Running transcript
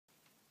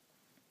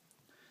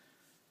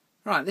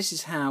Right, this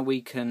is how we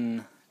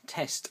can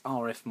test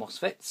RF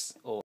MOSFETs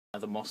or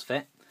the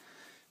MOSFET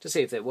to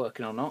see if they're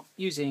working or not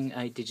using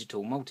a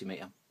digital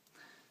multimeter.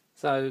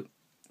 So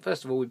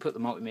first of all, we put the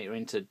multimeter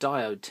into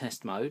diode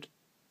test mode,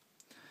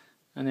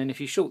 and then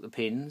if you short the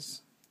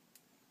pins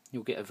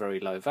you'll get a very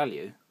low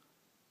value,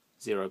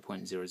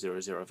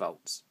 0.000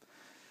 volts.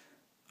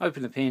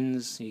 Open the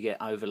pins, you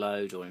get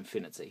overload or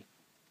infinity.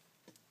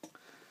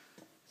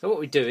 So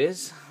what we do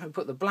is we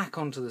put the black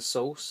onto the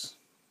source,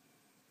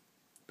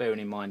 bearing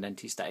in mind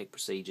anti-static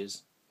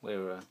procedures,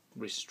 wear a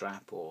wrist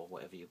strap or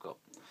whatever you've got,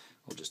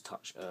 or just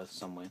touch earth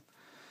somewhere.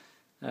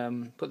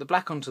 Put the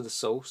black onto the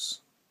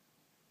source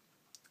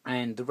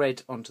and the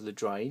red onto the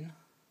drain,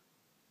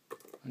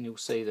 and you'll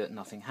see that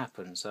nothing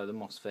happens, so the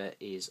MOSFET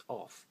is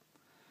off.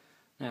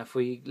 Now if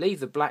we leave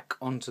the black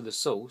onto the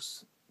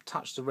source,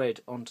 touch the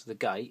red onto the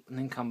gate and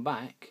then come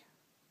back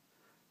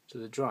to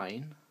the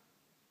drain,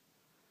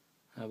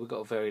 we've got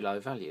a very low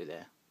value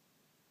there.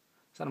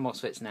 So the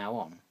MOSFET's now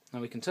on. Now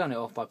we can turn it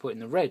off by putting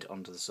the red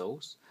onto the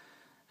source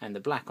and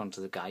the black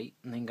onto the gate,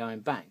 and then going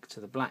back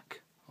to the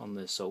black on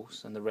the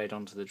source and the red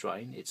onto the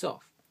drain. It's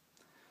off.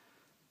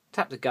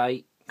 Tap the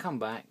gate, come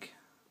back,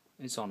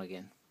 it's on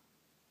again.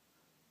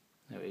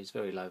 There it is,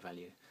 very low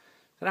value.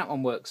 So that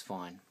one works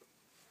fine.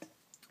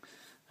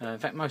 In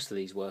fact, most of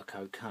these work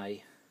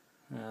okay.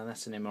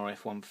 That's an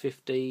RF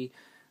 150.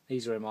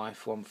 These are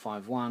RF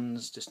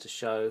 151s, just to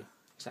show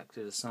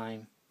exactly the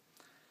same.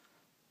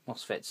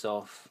 MOSFET's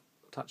off.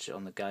 Touch it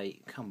on the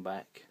gate, come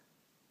back.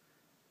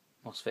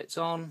 MOSFET's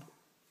on.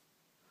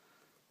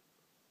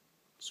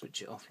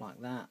 Switch it off like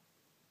that,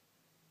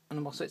 and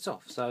the MOSFET's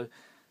off. So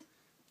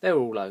they're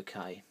all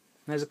okay.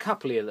 There's a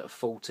couple here that are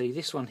faulty.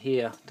 This one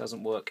here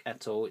doesn't work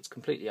at all. It's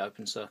completely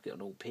open circuit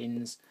on all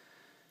pins.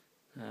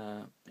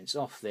 It's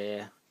off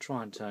there.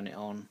 Try and turn it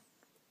on.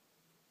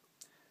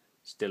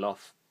 Still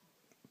off.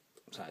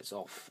 So it's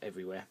off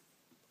everywhere.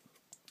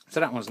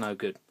 So that one's no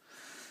good.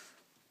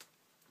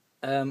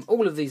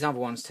 All of these other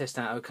ones test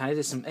out okay.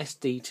 There's some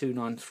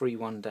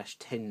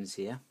SD2931-10s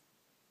here.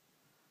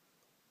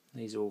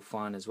 These are all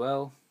fine as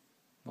well.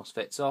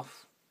 MOSFET's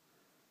off.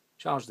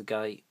 Charge the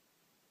gate.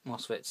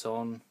 MOSFET's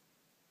on.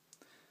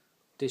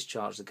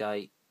 Discharge the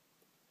gate.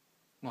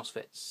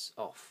 MOSFET's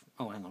off.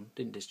 Oh, hang on.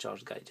 Didn't discharge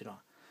the gate, did I?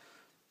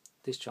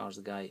 Discharge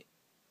the gate.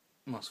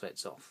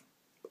 MOSFET's off.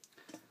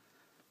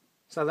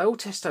 So they all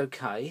test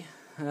okay.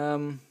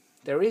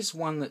 There is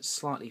one that's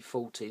slightly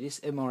faulty. This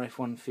RF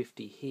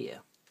 150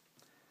 here.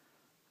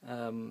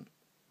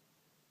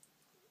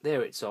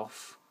 There it's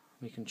off.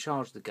 We can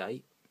charge the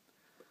gate,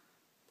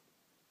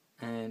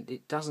 and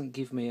it doesn't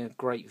give me a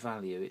great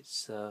value.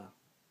 It's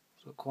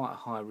got quite a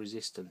high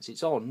resistance.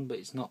 It's on, but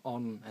it's not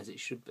on as it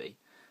should be.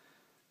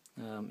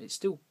 It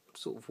still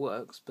sort of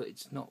works, but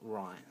it's not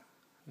right.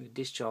 We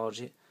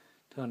discharge it,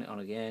 turn it on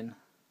again.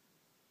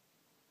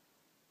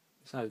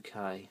 It's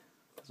okay.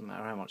 Doesn't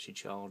matter how much you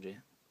charge it.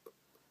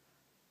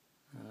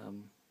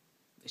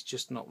 It's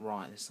just not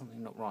right. There's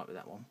something not right with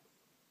that one.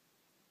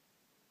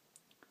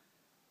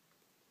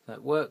 So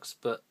it works,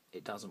 but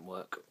it doesn't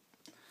work.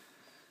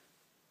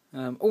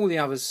 All the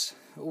others,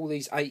 all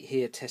these 8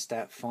 here test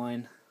out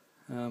fine.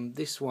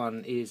 This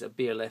one is a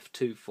BLF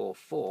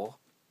 244,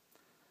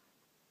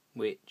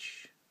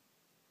 which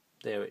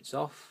there it's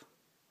off.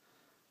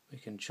 We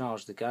can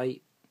charge the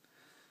gate.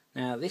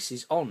 Now this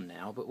is on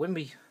now, but when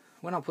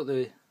I put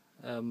the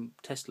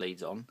test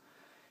leads on,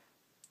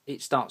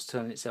 it starts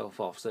turning itself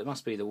off. So it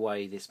must be the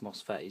way this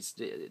MOSFET is,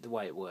 the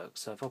way it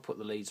works. So if I put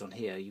the leads on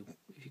here,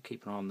 if you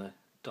keep an eye on the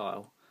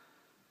dial,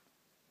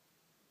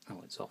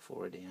 oh, it's off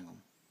already. Hang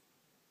on.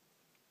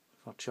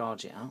 If I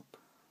charge it up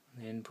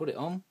and then put it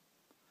on,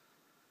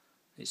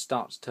 it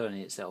starts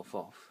turning itself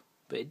off,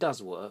 but it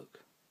does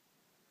work.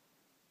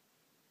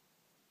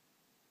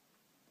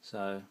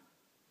 So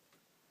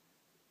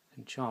I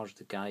can charge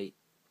the gate,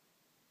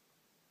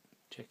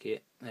 check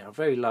it. They are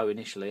very low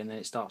initially, and then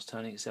it starts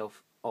turning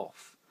itself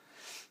off.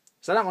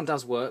 So that one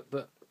does work,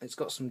 but it's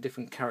got some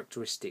different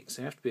characteristics,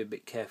 so you have to be a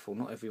bit careful.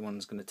 Not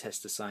everyone's going to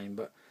test the same,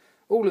 but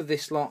all of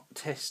this lot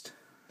test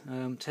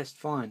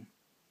fine.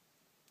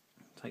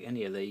 Take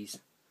any of these.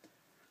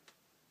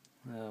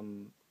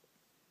 So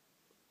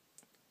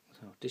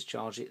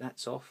discharge it,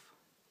 that's off.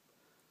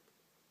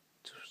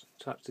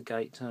 Touch the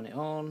gate, turn it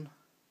on.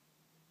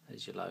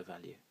 There's your low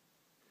value.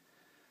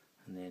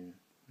 And then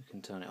we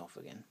can turn it off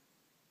again.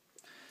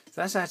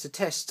 So that's how to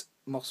test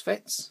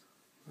MOSFETs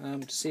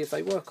to see if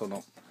they work or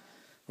not,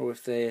 or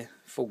if they're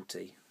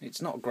faulty.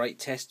 It's not a great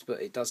test,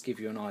 but it does give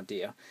you an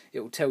idea.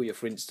 It will tell you,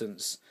 for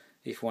instance,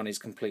 if one is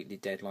completely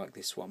dead like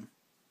this one.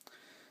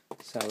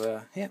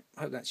 So yeah,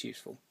 hope that's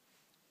useful.